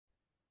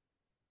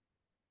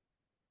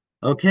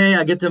Okay,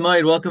 I get to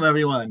Moed. Welcome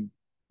everyone.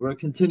 We're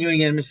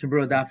continuing in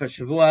Mishna Daf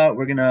Hashavua.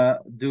 We're gonna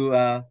do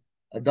a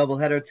double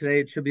header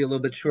today. It should be a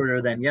little bit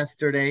shorter than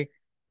yesterday,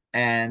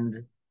 and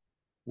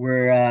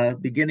we're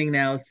beginning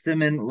now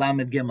Siman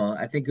Lamed Gimel.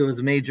 I think it was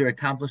a major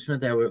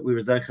accomplishment that we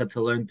were zeicha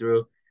to learn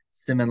through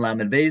Siman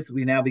Lamed Beis.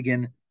 We now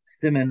begin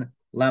Siman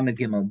Lamed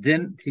Gimel.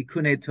 Din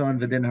Tikunei Ton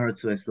V'Din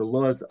Hartzuis. The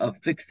laws of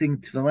fixing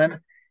tefillin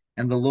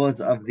and the laws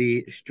of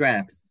the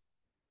straps.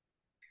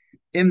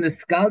 Im the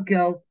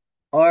skalkel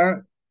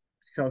are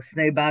shall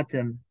shnei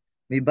batim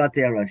mi bate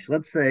harosh.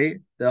 Let's say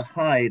the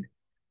hide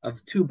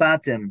of two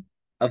batim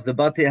of the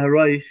bate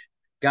harosh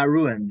got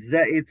ruined. Ze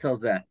itzel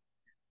ze,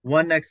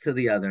 one next to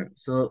the other.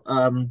 So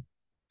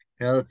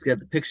here let's get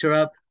the picture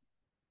up.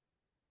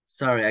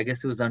 Sorry, I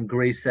guess it was on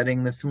gray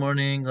setting this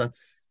morning.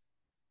 Let's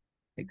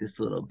make this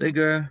a little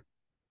bigger.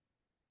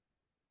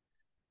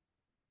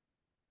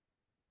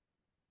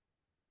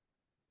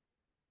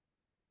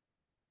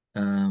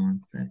 1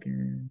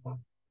 second.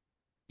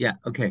 Yeah,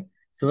 okay.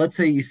 So let's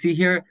say you see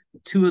here,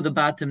 two of the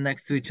batim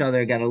next to each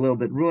other got a little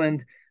bit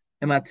ruined.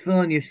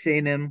 Ematfilin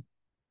yeshenim.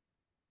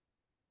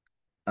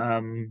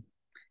 Um,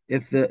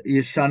 if the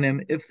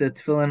Yeshanim, if the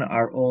tefillin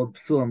are old,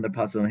 psulim, they're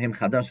possible. Him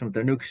chadashim, if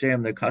they're new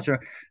ksheim, they're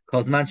kosher.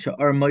 Kozman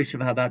she'ar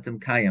moishav habatim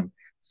kayim.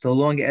 So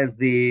long as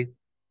the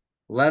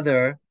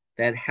leather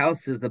that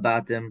houses the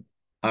batim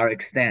are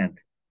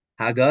extant.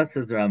 Haga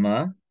says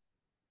Rama,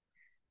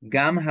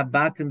 gam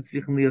habatim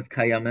tzvichim lios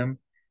kayamim.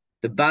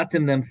 The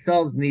batim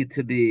themselves need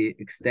to be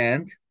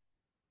extant.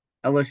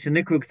 Ela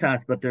shenikru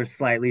ksas, but they're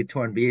slightly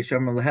torn.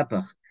 B'yesham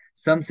lehepach.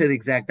 Some say the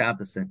exact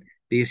opposite.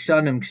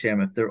 B'yeshanim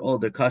kshem, if they're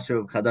old, they're kosher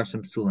of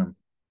chadashim psulim.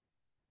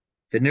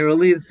 The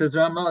Nirali says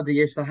Rama, the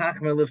Yesh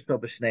Lahachmer lives so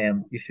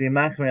b'shneim. You should be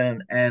machmer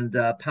and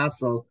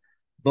pasel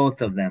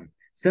both of them.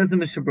 Says the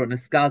Mishabur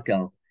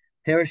Niskalkel,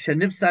 Her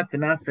Shanifsak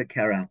Vinasa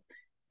Kara.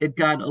 It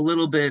got a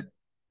little bit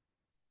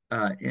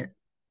uh,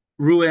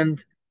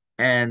 ruined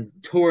and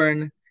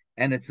torn,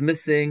 and it's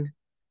missing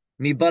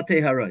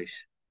mibate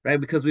harosh, right?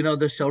 Because we know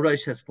the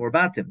shalrosh has four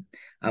batim.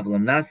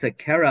 Avlam nasa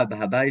kara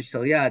b'habai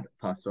shalyad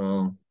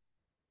pasel.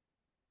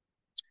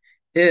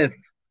 If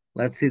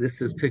let's see,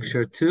 this is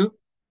picture 2.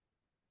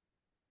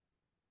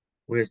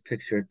 Where's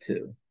picture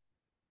 2?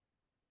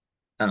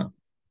 Oh,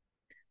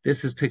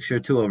 this is picture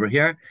 2 over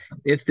here.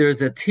 If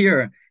there's a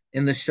tear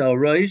in the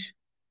shalrosh,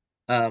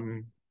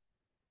 pasul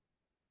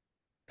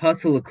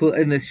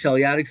in the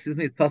shalyad, excuse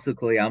me, it's pasul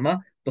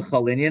kulayama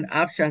b'chalinian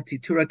afsha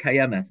titura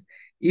kayames.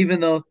 Even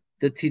though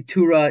the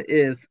titura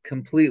is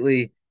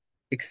completely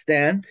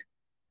extant,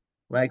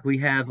 like we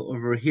have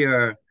over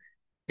here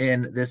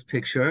in this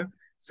picture.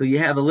 So you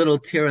have a little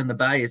tear in the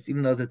bias,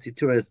 even though the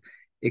titura is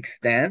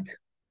extant.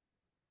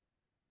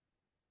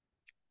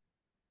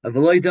 By the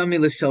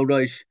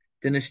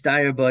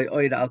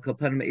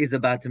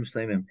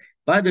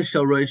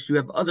shalrosh, you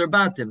have other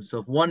batim. So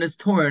if one is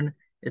torn,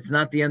 it's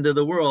not the end of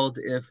the world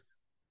if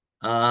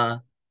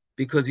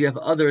because you have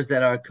others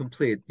that are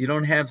complete. You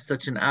don't have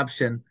such an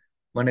option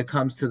when it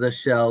comes to the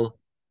shell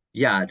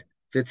yad.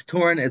 If it's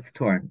torn, it's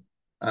torn.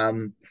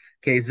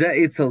 Okay, ze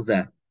itzel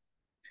ze.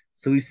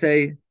 So we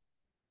say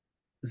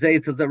ze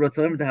itzel ze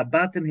rotzolim the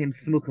habatim him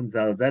smuchim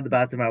zal ze. The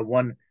batim are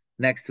one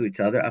next to each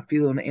other.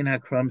 Afilum in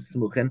hakram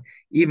smuchin,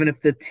 even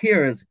if the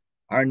tiers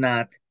are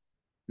not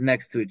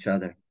next to each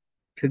other.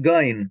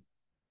 Kagoin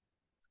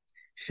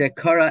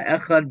shekara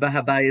echad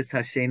bahabayis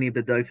hasheni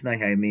bedoifnai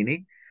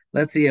hayamini.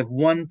 Let's say you have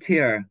one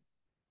tier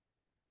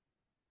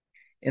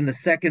in the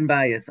second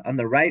bias on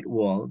the right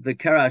wall, the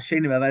kara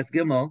hasheni babayis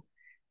gimel,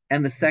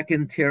 and the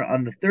second tier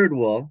on the third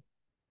wall.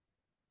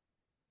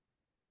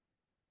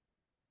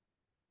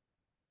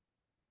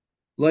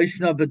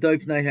 Loishna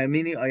bedoifnai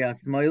hayamini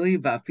ayasmoili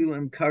va'afilu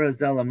im kara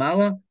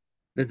zelamala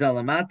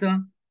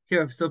v'zelamata.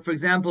 Here, so for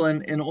example,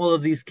 in all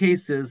of these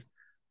cases,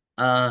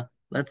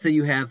 let's say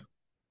you have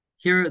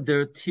here,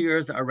 their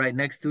tiers are right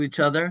next to each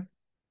other.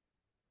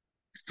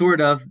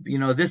 Sort of,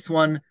 this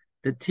one,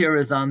 the tier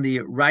is on the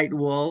right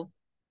wall,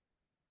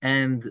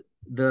 and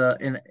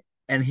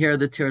and here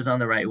the tiers on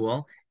the right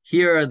wall.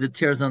 Here are the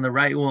tiers on the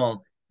right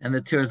wall, and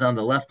the tiers on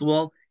the left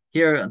wall.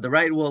 Here, the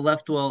right wall,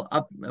 left wall,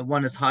 up,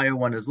 one is higher,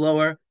 one is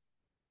lower.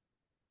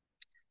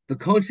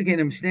 Certainly,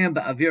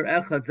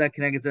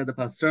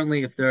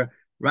 if they're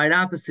right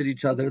opposite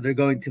each other, they're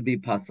going to be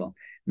pasal.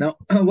 Now,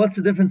 what's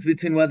the difference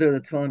between whether the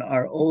tefillin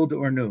are old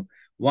or new?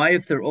 Why,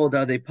 if they're old,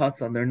 are they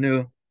pasal and they're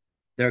new?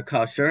 They're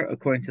kosher,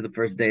 according to the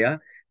first daya.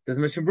 Does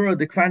Mishabura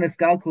decline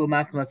skalkulu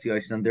machmas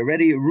yoshim? They're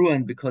already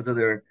ruined because of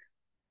their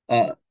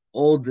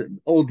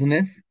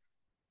oldness.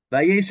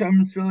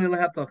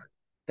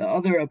 The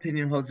other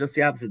opinion holds just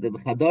the opposite.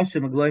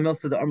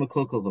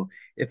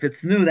 If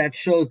it's new, that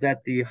shows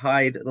that the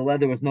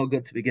leather was no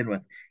good to begin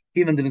with.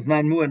 Even the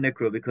Bisman Mua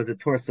Nikru, because it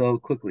tore so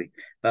quickly.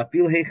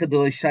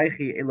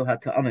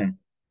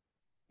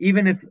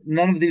 Even if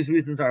none of these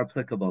reasons are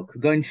applicable.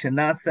 Let's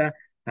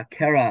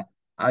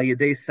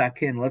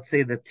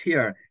say the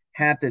tear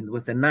happened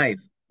with a knife.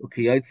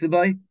 We are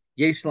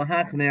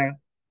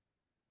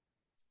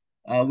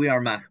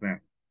machmer.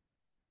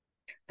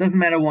 Doesn't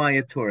matter why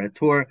it tore. It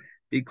tore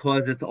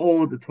because it's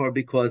old, it's tore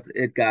because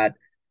it got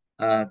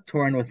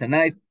torn with a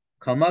knife.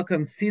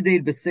 Kamakam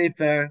sided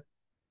b'sefer.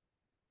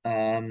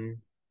 Um,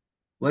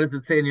 what does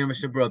it say in your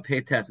Mishnah Berurah?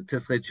 Peites.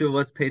 Pischei tshuva.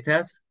 What's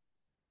peites?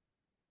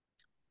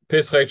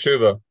 Pischei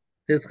tshuva.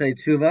 Pischei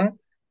tshuva.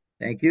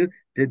 Thank you.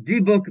 The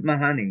dibuk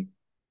mahani.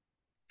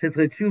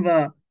 Pischei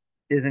tshuva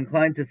is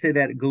inclined to say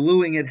that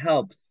gluing it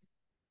helps.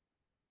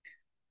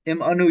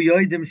 Im anu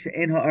yoidim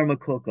she'en ha'arma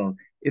kolkol.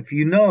 If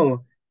you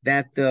know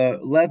that the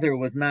leather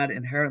was not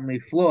inherently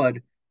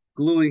flawed,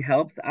 gluing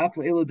helps.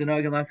 Afla elu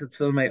denargin lasat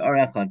tefillin ar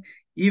echad.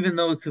 Even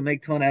those who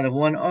make tefillin out of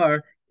one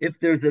R, if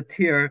there's a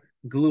tear,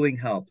 gluing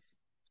helps.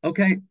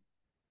 Okay.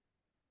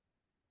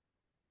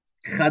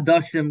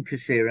 Chadashim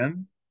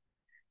kasherim.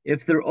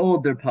 If they're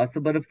old, they're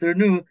possible, but if they're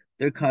new,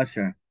 they're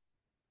kosher.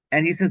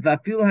 And he says,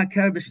 "Vafilu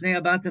hakar b'shnei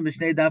abatim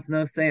b'shnei daf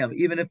nosayim."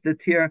 Even if the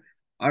tier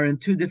are in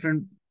two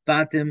different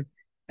batim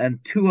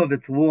and two of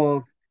its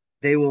walls,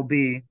 they will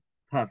be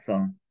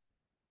pasal.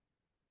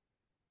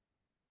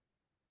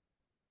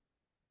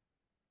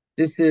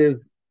 This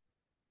is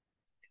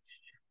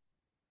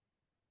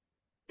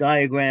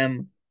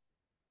diagram.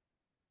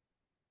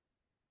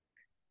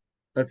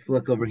 Let's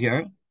look over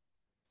here.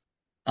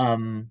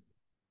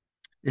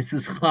 This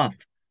is chaf.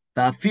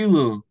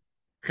 Vafilu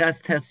ches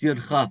tes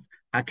yud chaf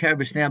hakar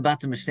b'shnei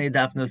abatim b'shnei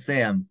daf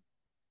nosayim.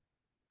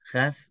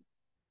 Ches.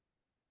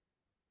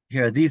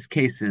 Here are these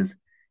cases.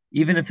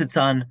 Even if it's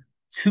on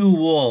two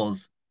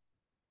walls,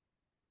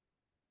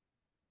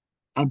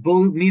 on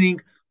both,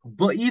 meaning,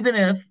 but even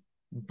if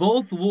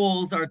both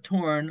walls are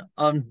torn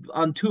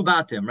on two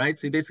batim, right?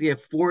 So you basically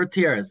have four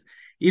tiers.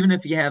 Even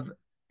if you have,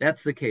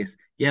 that's the case.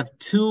 You have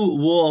two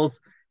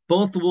walls.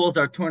 Both walls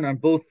are torn on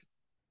both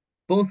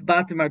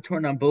batim are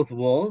torn on both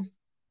walls.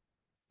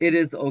 It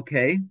is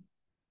okay,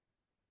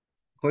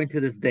 according to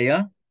this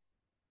daya,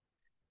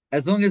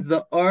 as long as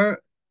the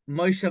ar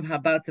moshav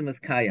habatim is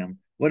kayam.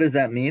 What does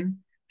that mean?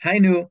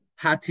 Hainu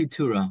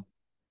hatitura.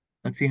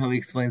 Let's see how he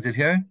explains it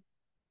here.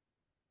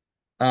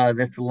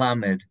 That's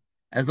lamed.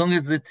 As long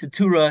as the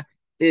titura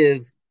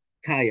is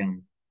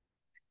kayam.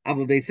 The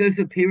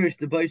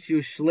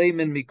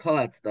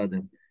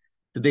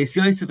Beis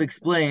Yosef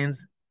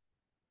explains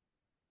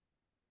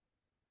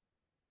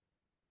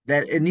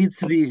that it needs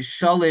to be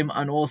shalem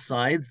on all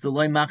sides. The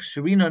loy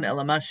machshirinon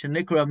elamash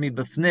shenikra mi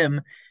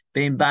b'fnim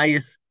bein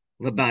bayis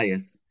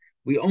lebayis.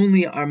 We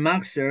only are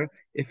machshir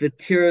if it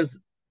tears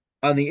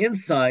on the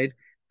inside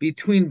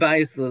between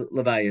bayis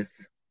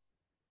lebayis.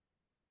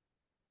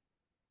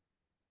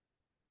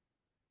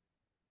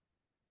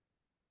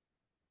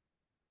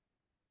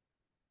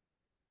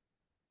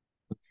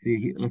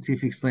 Let's see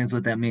if he explains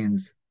what that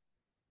means.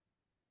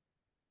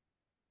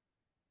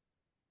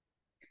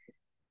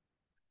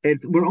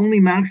 We're only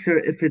mafsher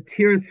if it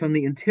tears from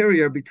the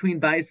interior between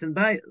bias and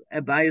bias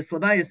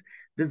labias.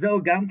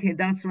 Bezo gam kein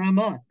das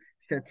Rama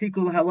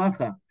shatikul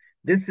halacha.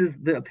 This is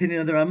the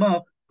opinion of the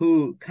Rama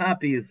who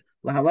copies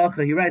la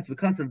halacha. He writes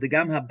because of the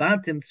gam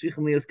habatim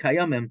tzrichim lios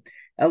kayamim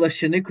ela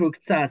shenikru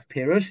ktsas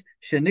perush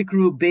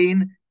shenikru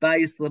bein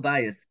bias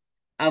labias.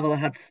 Aval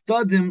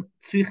hatstadim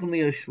tzrichim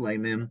lios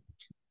shleimim.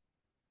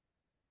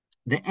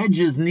 The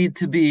edges need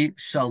to be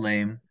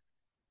shalem.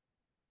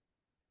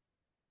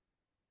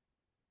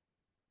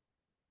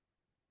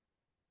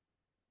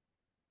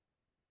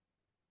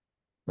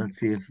 Let's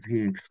see if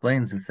he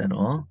explains this at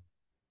all.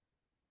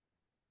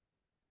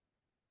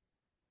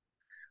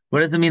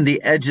 What does it mean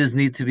the edges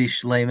need to be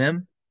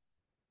shleimim?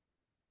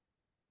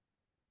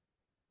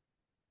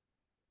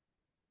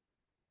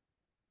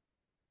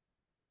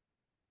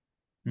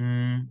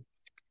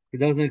 He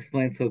doesn't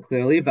explain so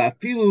clearly.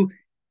 Vafilu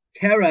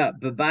tera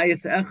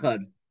bebayis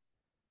echad.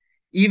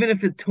 Even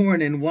if it's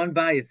torn in one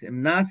bias,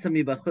 im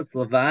nasami b'chutz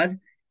lavad,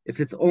 if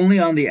it's only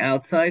on the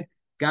outside,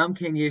 gam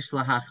ken yesh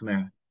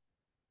lahachmer.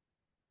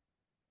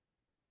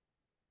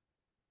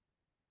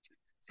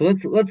 So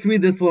let's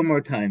read this one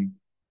more time.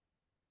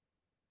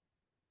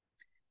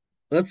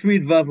 Let's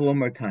read Vav one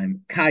more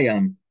time.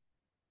 Kayam.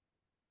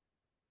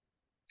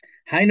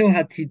 Hainu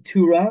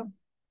hatitura.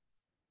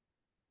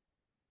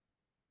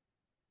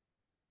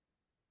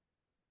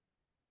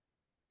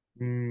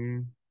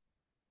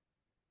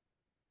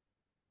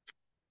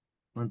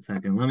 One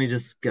second. Let me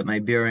just get my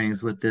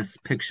bearings with this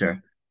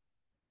picture.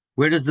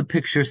 Where does the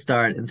picture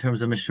start in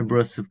terms of Mishnah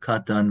Berurah of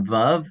Katan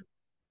Vav?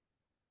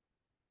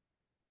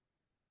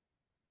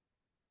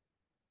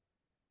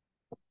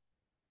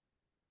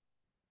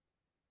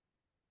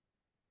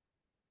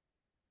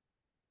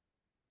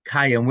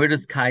 Kayam. Where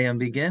does Kayam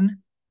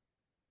begin?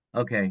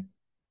 Okay.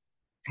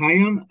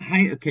 Kayam.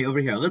 Okay, over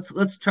here.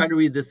 Let's try to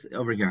read this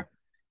over here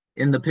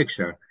in the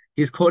picture.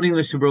 He's quoting the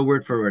Mishnah Berurah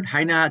word for word.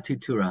 Haina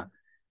hatitura.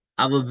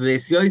 Aval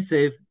Beis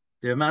Yosef.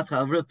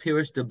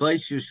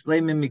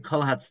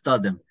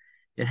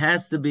 It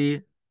has to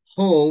be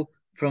whole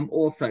from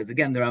all sides.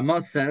 Again, the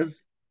Ramah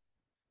says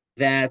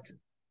that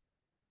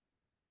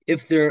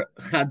if they're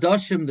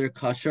chadashim, they're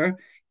kosher.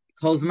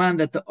 Kozman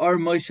that the ar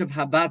moshav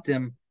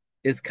habatim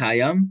is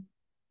kayam,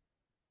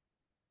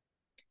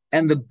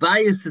 and the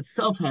bias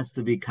itself has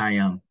to be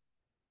kayam.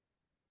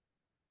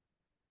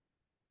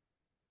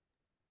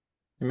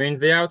 It means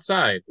the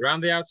outside,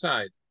 around the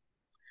outside.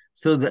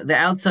 So the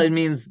outside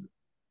means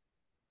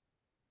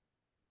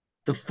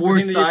the four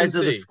Everything that you can sides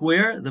of the see.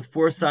 square, the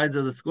four sides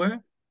of the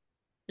square.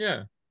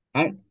 Yeah.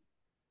 All right.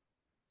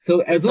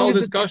 So as This long whole as the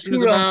discussion is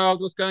Torah,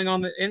 about what's going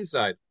on the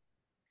inside.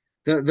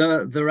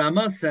 the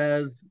Rama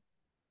says,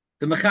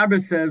 the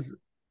Mechaber says,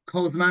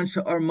 Kol zman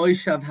she'or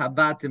moishav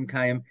habatim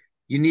kayim.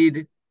 You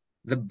need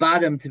the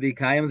bottom to be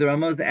kayim. The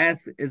Rama is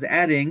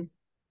adding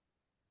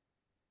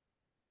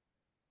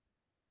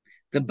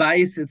the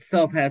bias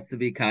itself has to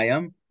be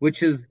kayim,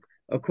 which is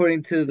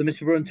according to the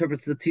Mishnah Berurah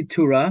interprets the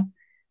titura,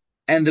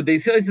 and the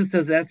Beis Yosef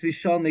says it has to be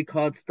shalni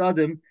called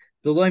stadim.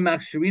 The loy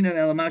machshirinan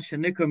elamash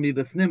nikra mi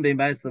b'fnim bein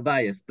bias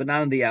lebayis, but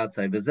not on the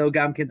outside. V'zel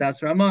gam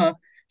kedas Rama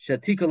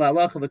shetikol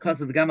halacha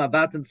v'kasav gam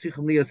abatim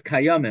tzrichim lios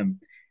kayamim.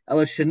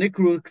 Ela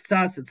shenikru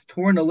ktsas, it's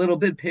torn a little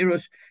bit.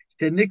 Perush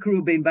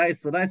shenikru bein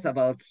bias lebayis,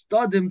 aval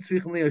stadim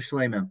tzrichim lios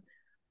shleimim.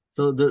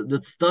 So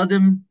the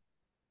stadim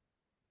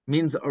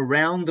means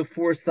around the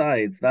four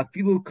sides.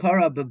 Vafilu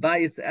kara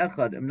bebayis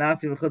echad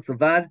imnasi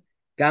v'chutz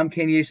gam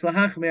ken yesh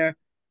lahachmer,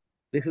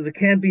 because it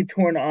can't be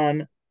torn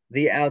on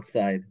the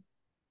outside,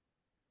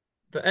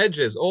 The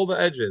edges, all the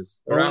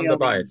edges only around the on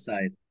the bias.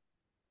 inside.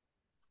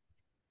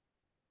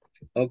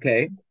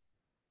 Okay,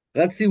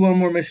 let's see one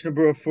more Mishnah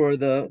Berurah for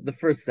the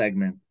first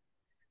segment.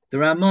 The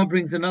Ramah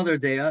brings another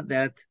daya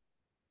that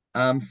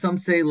some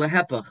say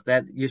lehepach,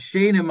 that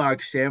yeshenim are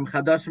ksherim,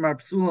 chadashim are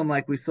psulim,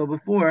 like we saw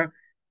before.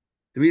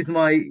 The reason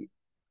why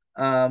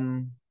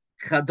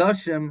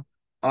chadashim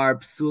are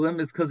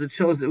psulim is because it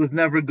shows it was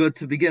never good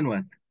to begin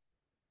with.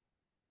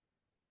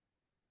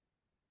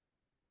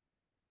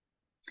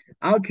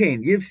 Al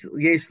kain yesh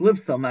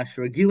livsa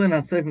mashra gilan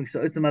hasayfim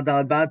sh'osim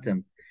adal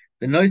batim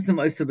the noisim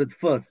oisab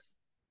etfus.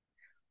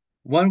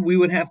 One, we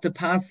would have to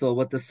passel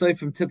what the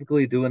Seifim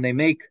typically do when they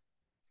make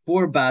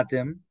four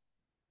batim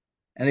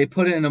and they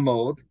put it in a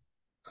mold.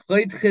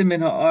 They cut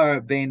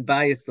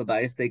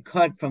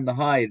from the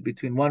hide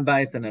between one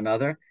bias and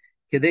another.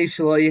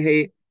 So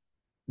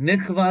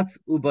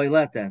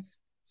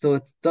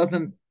it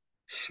doesn't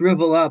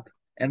shrivel up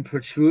and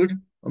protrude.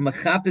 They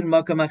patch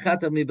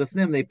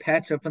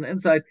up from the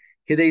inside.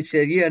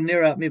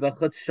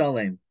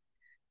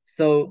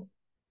 So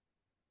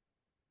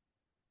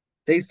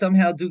they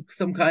somehow do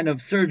some kind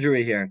of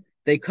surgery here.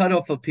 They cut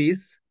off a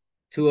piece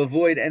to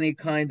avoid any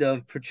kind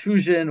of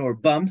protrusion or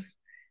bumps,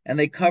 and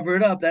they cover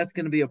it up. That's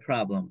going to be a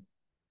problem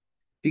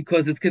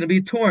because it's going to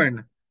be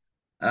torn.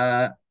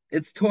 Uh,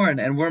 it's torn,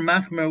 and we're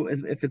machmer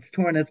if it's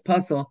torn as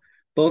puzzle,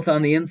 both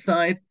on the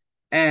inside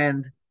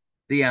and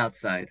the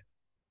outside.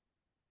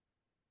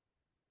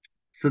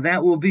 So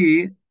that will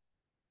be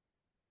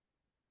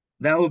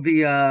what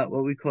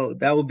we call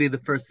that will be the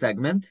first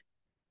segment,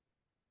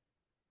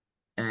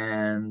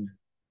 and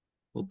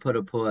we'll put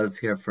a pause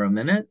here for a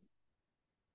minute.